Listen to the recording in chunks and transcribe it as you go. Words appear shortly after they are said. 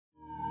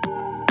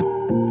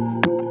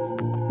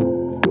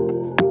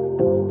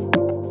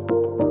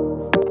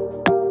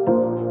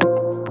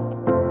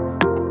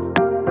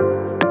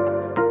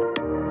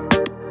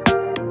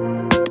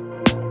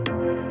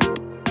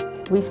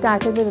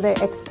started with the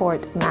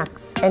Export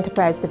Max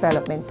Enterprise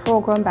Development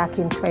Program back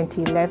in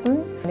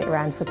 2011. And it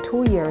ran for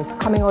 2 years.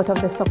 Coming out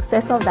of the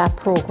success of that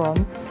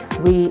program,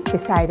 we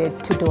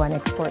decided to do an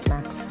Export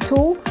Max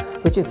 2,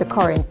 which is the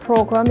current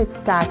program. It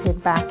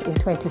started back in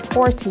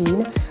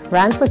 2014,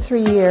 ran for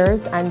 3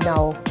 years, and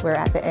now we're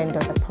at the end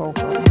of the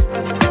program.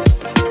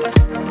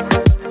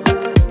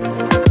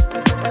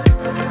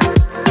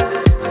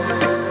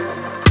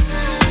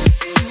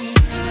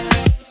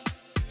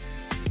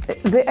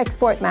 The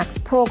Export Max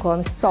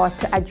program sought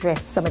to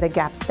address some of the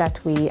gaps that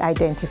we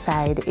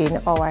identified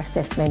in our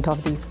assessment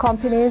of these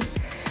companies.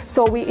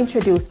 So we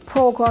introduced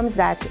programs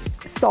that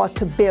sought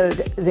to build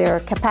their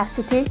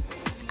capacity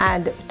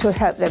and to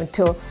help them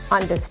to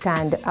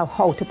understand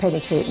how to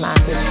penetrate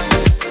markets.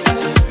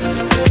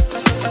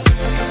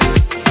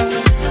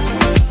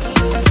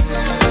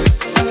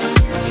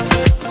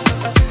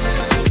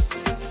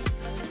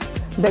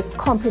 The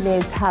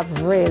companies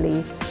have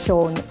really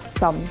shown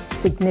some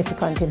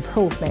significant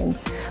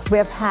improvements. We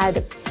have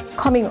had,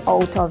 coming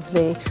out of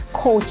the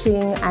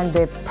coaching and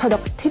the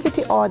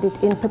productivity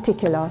audit in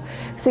particular,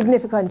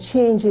 significant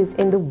changes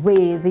in the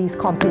way these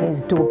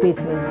companies do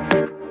business.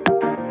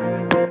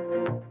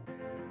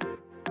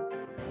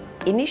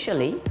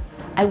 Initially,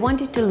 I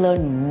wanted to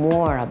learn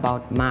more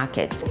about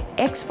markets.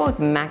 Export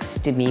Max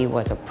to me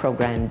was a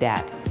program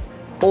that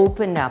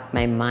opened up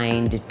my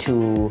mind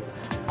to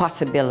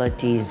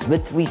possibilities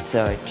with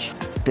research.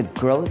 The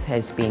growth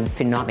has been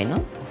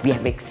phenomenal. We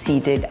have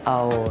exceeded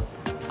our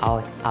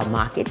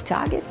market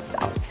targets,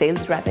 our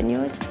sales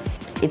revenues.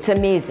 It's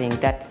amazing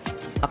that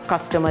a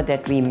customer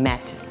that we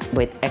met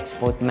with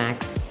Export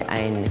Max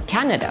in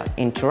Canada,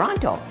 in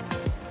Toronto,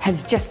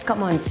 has just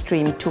come on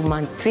stream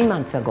 3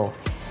 months ago.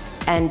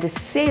 And the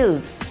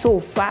sales so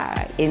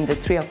far in the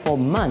 3 or 4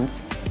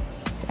 months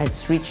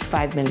has reached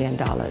 $5 million.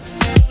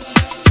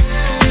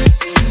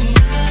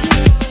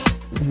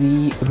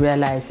 We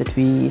realized that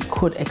we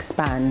could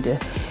expand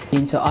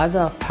into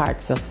other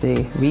parts of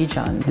the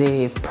region.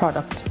 The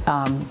product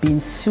being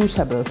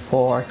suitable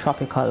for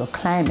tropical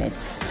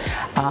climates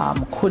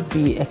could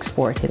be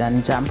exported,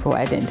 and Jampro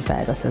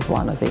identified us as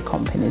one of the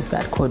companies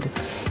that could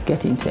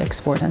get into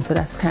export, and so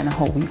that's kind of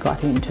how we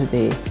got into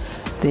the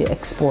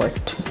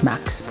Export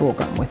Max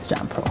program with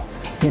Jampro.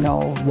 You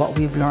know, what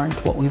we've learned,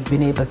 what we've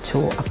been able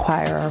to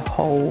acquire,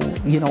 how,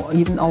 you know,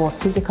 even our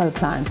physical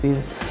plant,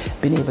 we've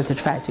been able to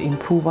try to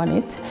improve on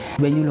it.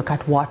 When you look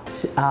at what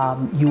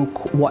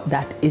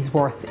that is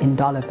worth in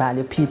dollar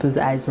value, people's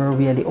eyes were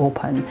really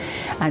open.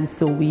 And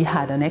so we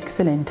had an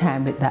excellent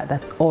time with that.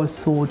 That's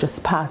also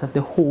just part of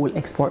the whole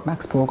Export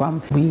Max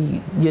program.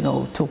 We, you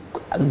know, took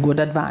a good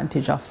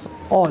advantage of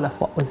all of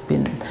what was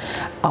being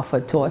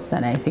offered to us,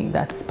 and I think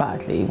that's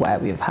partly why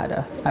we've had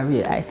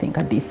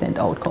a decent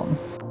outcome.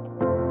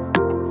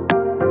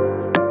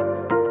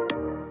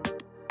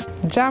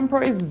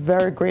 Jampro is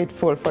very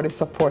grateful for the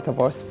support of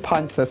our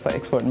sponsors for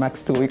Export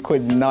Max 2. We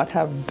could not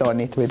have done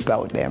it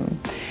without them.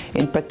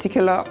 In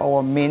particular,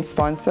 our main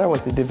sponsor was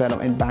the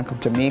Development Bank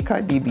of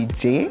Jamaica,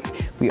 DBJ.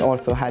 We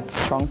also had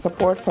strong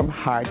support from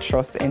Hard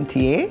Trust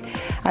NTA,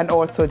 and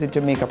also the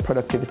Jamaica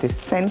Productivity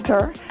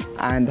Center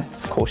and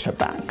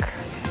Scotiabank.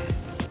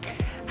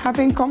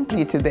 Having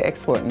completed the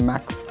Export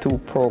Max 2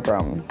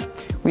 program,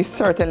 we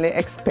certainly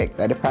expect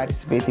that the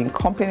participating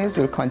companies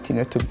will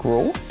continue to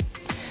grow.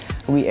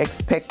 We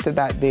expect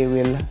that they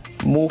will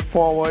move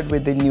forward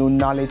with the new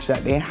knowledge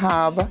that they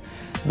have.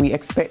 We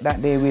expect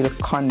that they will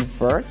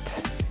convert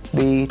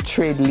the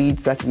trade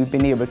leads that we've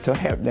been able to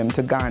help them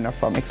to garner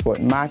from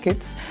export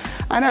markets.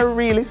 And I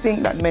really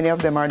think that many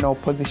of them are now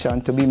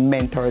positioned to be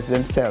mentors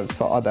themselves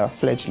for other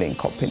fledgling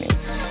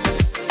companies.